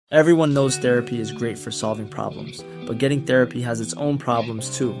Everyone knows therapy is great for solving problems, but getting therapy has its own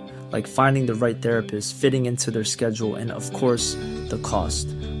problems too, like finding the right therapist, fitting into their schedule, and of course, the cost.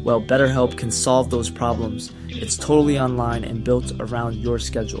 Well, BetterHelp can solve those problems. It's totally online and built around your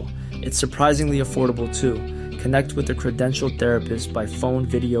schedule. It's surprisingly affordable too. Connect with a credentialed therapist by phone,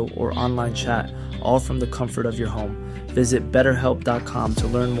 video, or online chat, all from the comfort of your home. Visit BetterHelp.com to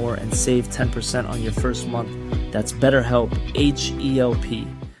learn more and save 10% on your first month. That's BetterHelp, H-E-L-P.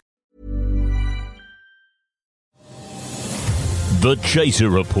 The Chaser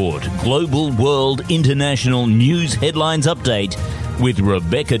Report, Global World International News Headlines Update with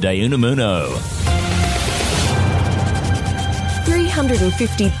Rebecca De Unamuno.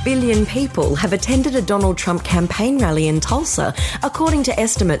 350 billion people have attended a Donald Trump campaign rally in Tulsa, according to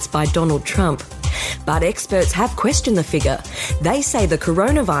estimates by Donald Trump. But experts have questioned the figure. They say the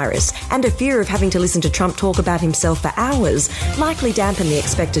coronavirus and a fear of having to listen to Trump talk about himself for hours likely dampen the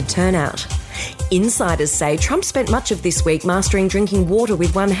expected turnout. Insiders say Trump spent much of this week mastering drinking water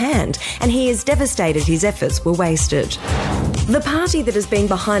with one hand, and he is devastated his efforts were wasted. The party that has been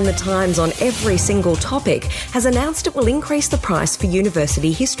behind the times on every single topic has announced it will increase the price for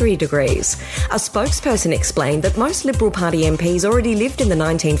university history degrees. A spokesperson explained that most Liberal Party MPs already lived in the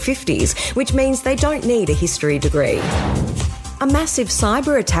 1950s, which means they don't need a history degree. A massive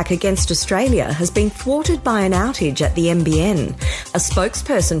cyber attack against Australia has been thwarted by an outage at the NBN. A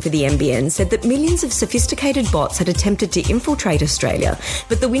spokesperson for the NBN said that millions of sophisticated bots had attempted to infiltrate Australia,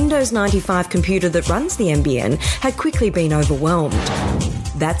 but the Windows 95 computer that runs the NBN had quickly been overwhelmed.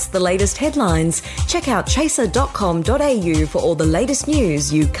 That's the latest headlines. Check out chaser.com.au for all the latest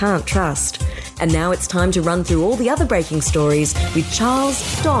news you can't trust. And now it's time to run through all the other breaking stories with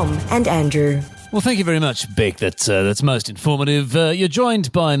Charles, Dom and Andrew. Well, thank you very much, Beck. That's most informative. You're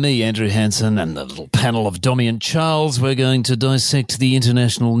joined by me, Andrew Hansen, and the little panel of Dommy and Charles. We're going to dissect the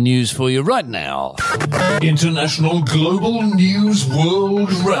international news for you right now. International Global News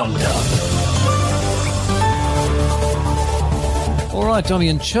World Roundup. All right, Dommy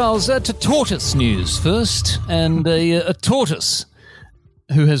and Charles, to tortoise news first. And a tortoise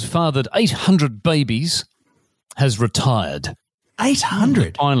who has fathered 800 babies has retired.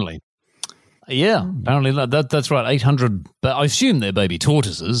 800? Finally. Yeah, apparently that's right, 800. But I assume they're baby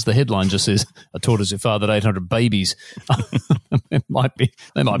tortoises. The headline just says a tortoise who fathered 800 babies. They might be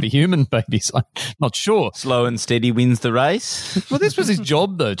human babies. I'm not sure. Slow and steady wins the race. Well, this was his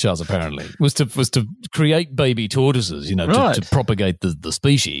job, though, Charles. Apparently, was to create baby tortoises. Right. to propagate the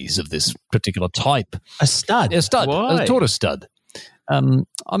species of this particular type. A stud. A stud. Why? A tortoise stud.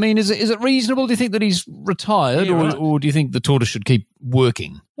 I mean, is it reasonable? Do you think that he's retired, or do you think the tortoise should keep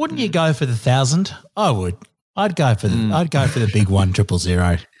working? Wouldn't you go for the 1,000? I would. I'd go for the big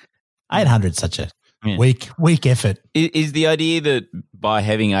 1,000. 800 such a weak effort. Is the idea that by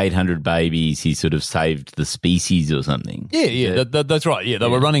having 800 babies, he sort of saved the species or something? Yeah, that's right. Yeah, they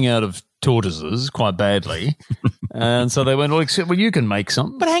were running out of tortoises quite badly, and so they went, well, you can make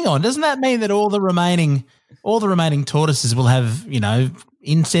some. But hang on, doesn't that mean that all the remaining tortoises will have,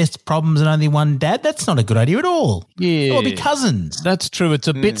 incest problems and only one dad? That's not a good idea at all. Yeah. They'll be cousins. That's true. It's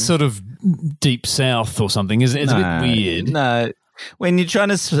a bit sort of deep south or something, isn't it? It's a bit weird. No. When you're trying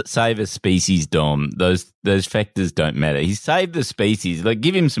to save a species, Dom, those factors don't matter. He saved the species.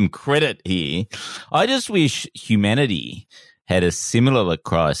 Give him some credit here. I just wish humanity had a similar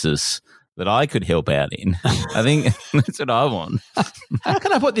crisis that I could help out in. I think that's what I want. How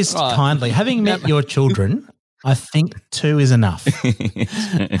can I put this kindly? Having met your children, I think 2 is enough.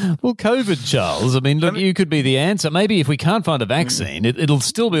 Well, COVID, Charles, I mean, look, you could be the answer. Maybe if we can't find a vaccine, it'll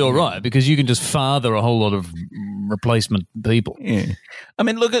still be all right because you can just father a whole lot of replacement people. Yeah. I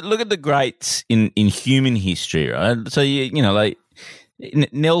mean, look at the greats in human history, right? So,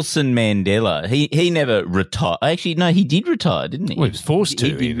 Nelson Mandela, he never retired. Actually, no, he did retire, didn't he? Well, he was forced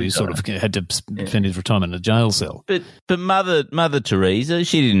to. He sort of had to spend his retirement in a jail cell. But Mother Teresa,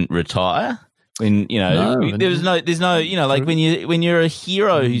 she didn't retire. When there's no when you're a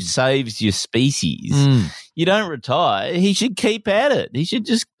hero who saves your species, you don't retire. He should keep at it. He should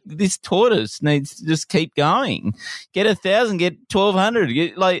this tortoise needs to just keep going. Get 1,000, get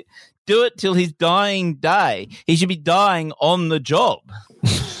 1,200. Do it till his dying day. He should be dying on the job.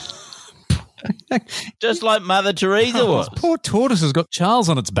 Just like Mother Teresa was. Poor tortoise has got Charles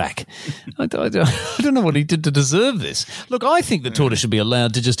on its back. I don't know what he did to deserve this. Look, I think the tortoise should be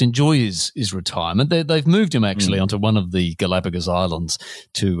allowed to just enjoy his retirement. They've moved him actually onto one of the Galapagos Islands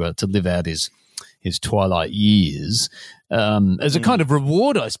to live out his twilight years as a kind of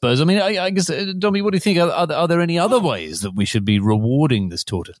reward, I suppose. I mean, I guess, Dommy, what do you think? Are there any other ways that we should be rewarding this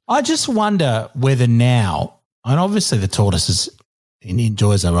tortoise? I just wonder whether now, and obviously the tortoise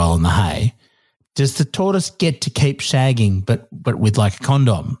enjoys a roll in the hay, does the tortoise get to keep shagging but with like a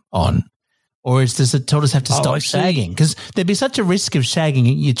condom on? Or does the tortoise have to stop shagging? Because there'd be such a risk of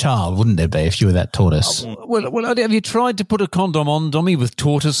shagging your child, wouldn't there be, if you were that tortoise? Well, have you tried to put a condom on, Dommy, with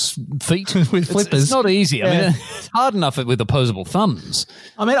tortoise feet? With flippers? It's not easy. I mean, it's hard enough with opposable thumbs.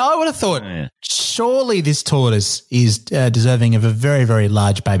 I mean, I would have thought surely this tortoise is deserving of a very, very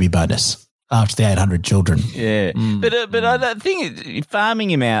large baby bonus after the 800 children. Yeah. But I think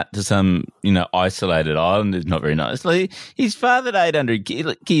farming him out to some, isolated island is not very nice. Like, he's fathered 800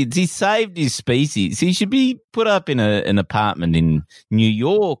 kids. He saved his species. He should be put up in an apartment in New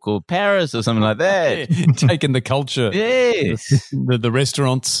York or Paris or something like that. Taking the culture. Yes. The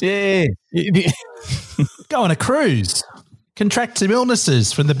restaurants. Yeah. Go on a cruise. Contract some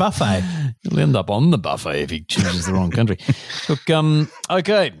illnesses from the buffet. He'll end up on the buffet if he chooses the wrong country. Look,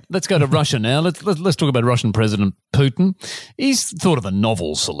 okay, let's go to Russia now. Let's talk about Russian President Putin. He's thought of a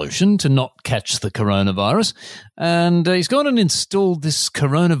novel solution to not catch the coronavirus, and he's gone and installed this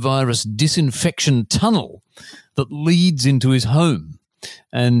coronavirus disinfection tunnel that leads into his home.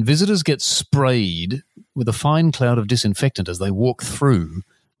 And visitors get sprayed with a fine cloud of disinfectant as they walk through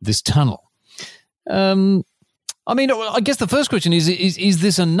this tunnel. I mean, I guess the first question is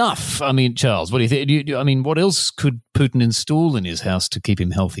this enough? I mean, Charles, what do you think? What else could Putin install in his house to keep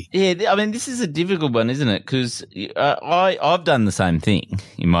him healthy? Yeah, I mean, this is a difficult one, isn't it? Because I've done the same thing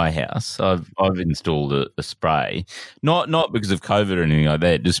in my house. I've installed a spray, not because of COVID or anything like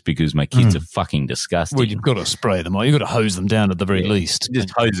that, just because my kids are fucking disgusting. Well, you've got to spray them, or you've got to hose them down at the very least. Just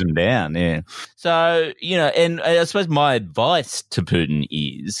hose them down, yeah. So, and I suppose my advice to Putin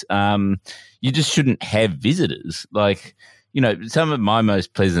is you just shouldn't have visitors. Like, some of my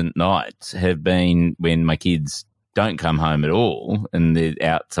most pleasant nights have been when my kids don't come home at all and they're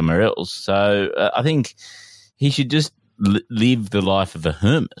out somewhere else. So I think he should just live the life of a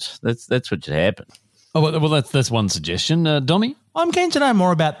hermit. That's what should happen. Oh, well, that's one suggestion. Dommy? I'm keen to know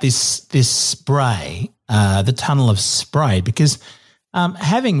more about this spray, the tunnel of spray, because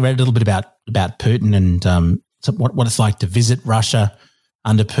having read a little bit about Putin and what it's like to visit Russia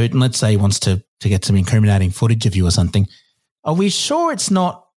under Putin, let's say he wants to get some incriminating footage of you or something, are we sure it's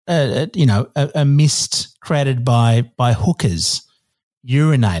not a mist created by hookers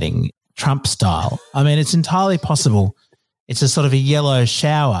urinating Trump style? I mean, it's entirely possible it's a sort of a yellow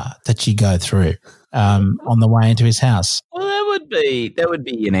shower that you go through on the way into his house. Well, that would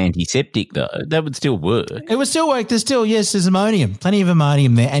be an antiseptic though. That would still work. It would still work. There's ammonium, plenty of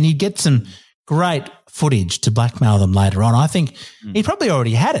ammonium there, and you'd get some great footage to blackmail them later on. I think he probably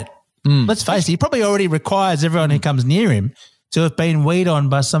already had it. Let's face it, he probably already requires everyone who comes near him to have been weed on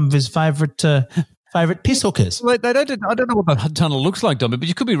by some of his favourite piss hookers. Well, I don't know what that tunnel looks like, Dominic, but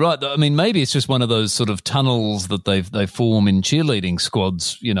you could be right. I mean, maybe it's just one of those sort of tunnels that they form in cheerleading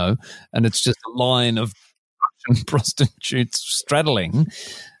squads, and it's just a line of prostitutes straddling,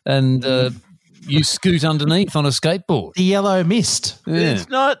 and you scoot underneath on a skateboard. The yellow mist. Yeah. It's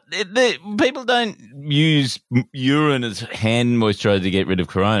not. People don't use urine as hand moisturizer to get rid of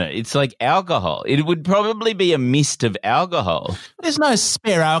corona. It's like alcohol. It would probably be a mist of alcohol. There's no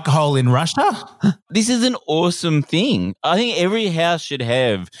spare alcohol in Russia. This is an awesome thing. I think every house should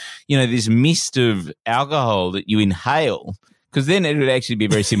have, this mist of alcohol that you inhale. Because then it would actually be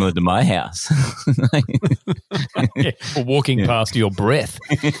very similar to my house. Or walking past your breath.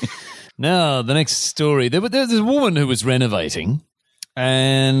 Now, the next story. There's a woman who was renovating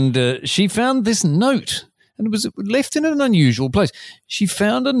and she found this note, and it was left in an unusual place. She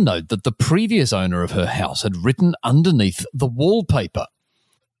found a note that the previous owner of her house had written underneath the wallpaper.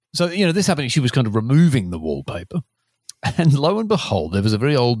 So, this happened. She was kind of removing the wallpaper. And lo and behold, there was a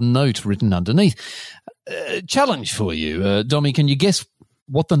very old note written underneath. Challenge for you. Dommy, can you guess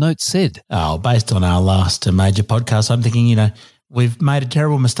what the note said? Oh, based on our last major podcast, I'm thinking, we've made a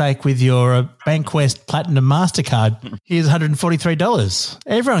terrible mistake with your Bankwest Platinum MasterCard. Here's $143.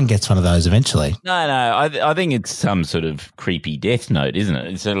 Everyone gets one of those eventually. No, I think it's some sort of creepy death note, isn't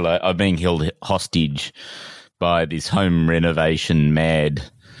it? It's sort of like I'm being held hostage by this home renovation mad,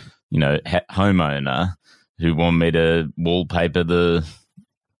 homeowner who want me to wallpaper the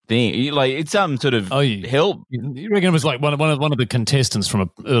thing. Like, it's some sort of help. You reckon it was like one of the contestants from an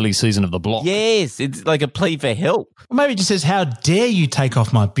early season of The Block? Yes, it's like a plea for help. Or maybe it just says, "How dare you take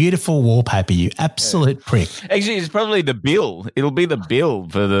off my beautiful wallpaper, you absolute prick." Actually, it's probably the bill. It'll be the bill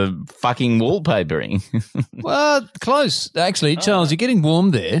for the fucking wallpapering. Well, close. Actually, Charles, you're getting warm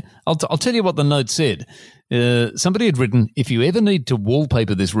there. I'll tell you what the note said. Somebody had written, if you ever need to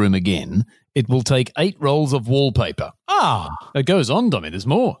wallpaper this room again, it will take 8 rolls of wallpaper. It goes on, Dummy. There's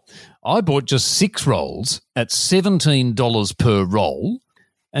more. I bought just 6 rolls at $17 per roll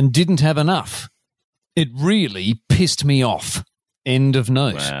and didn't have enough. It really pissed me off. End of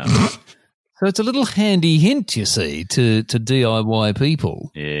note. Wow. So it's a little handy hint, you see, to DIY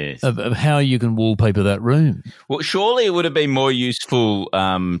people of how you can wallpaper that room. Well, surely it would have been more useful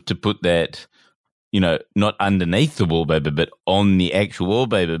to put that, not underneath the wallpaper, but on the actual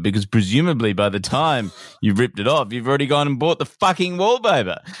wallpaper, because presumably by the time you've ripped it off, you've already gone and bought the fucking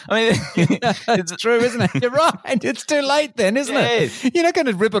wallpaper. I mean, it's true, isn't it? You're right. It's too late then, isn't it? You're not going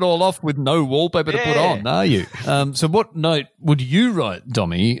to rip it all off with no wallpaper to put on, are you? So what note would you write,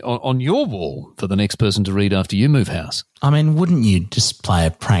 Dommy, on your wall for the next person to read after you move house? I mean, wouldn't you just play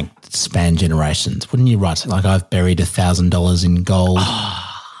a prank that span generations? Wouldn't you write like, I've buried $1,000 in gold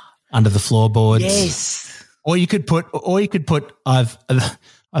under the floorboards? Yes. Or you could put, I've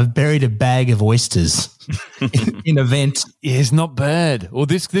buried a bag of oysters in a vent. Yeah, it's not bad. Or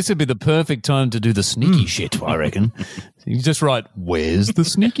this would be the perfect time to do the sneaky shit, I reckon. You just write, where's the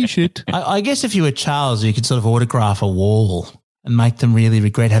sneaky shit? I guess if you were Charles, you could sort of autograph a wall and make them really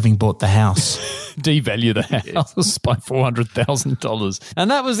regret having bought the house. Devalue the house by $400,000.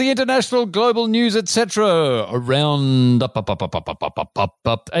 And that was the international, global news, etc. around up.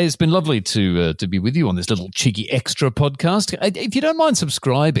 Hey, it's been lovely to be with you on this little cheeky extra podcast. If you don't mind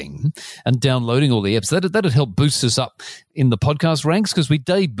subscribing and downloading all the apps, that'd help boost us up in the podcast ranks, because we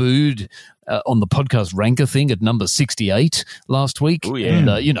debuted on the podcast ranker thing at number 68 last week. Oh, yeah.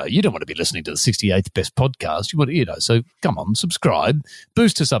 And, you don't want to be listening to the 68th best podcast. You want, so come on, subscribe,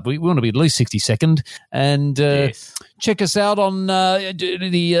 boost us up. We want to be at least 62nd. And check us out on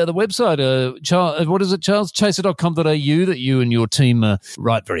the website. What is it, Charles? Chaser.com.au that you and your team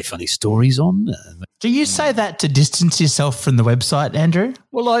write very funny stories on. Do you say that to distance yourself from the website, Andrew?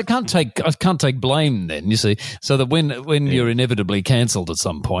 Well, I can't take blame then, you see. So that when you're inevitably cancelled at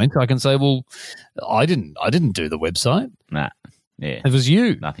some point, I can say, well, I didn't do the website. Nah. Yeah. It was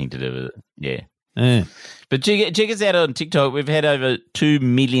you. Nothing to do with it. Yeah. Yeah. But check us out on TikTok. We've had over 2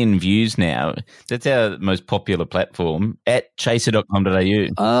 million views now. That's our most popular platform, at chaser.com.au.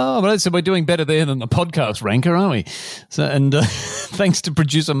 Oh, well, so we're doing better there than the podcast ranker, aren't we? So, and thanks to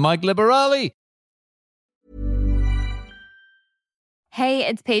producer Mike Liberali. Hey,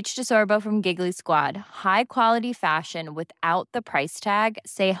 it's Paige DeSorbo from Giggly Squad. High quality fashion without the price tag.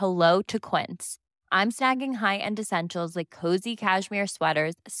 Say hello to Quince. I'm snagging high-end essentials like cozy cashmere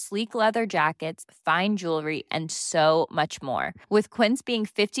sweaters, sleek leather jackets, fine jewelry, and so much more. With Quince being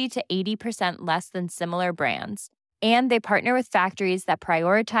 50 to 80% less than similar brands. And they partner with factories that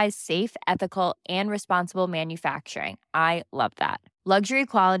prioritize safe, ethical, and responsible manufacturing. I love that. Luxury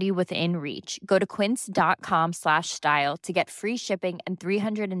quality within reach. Go to quince.com/style to get free shipping and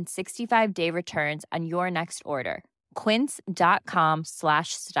 365-day returns on your next order.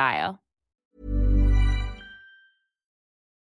 Quince.com/style.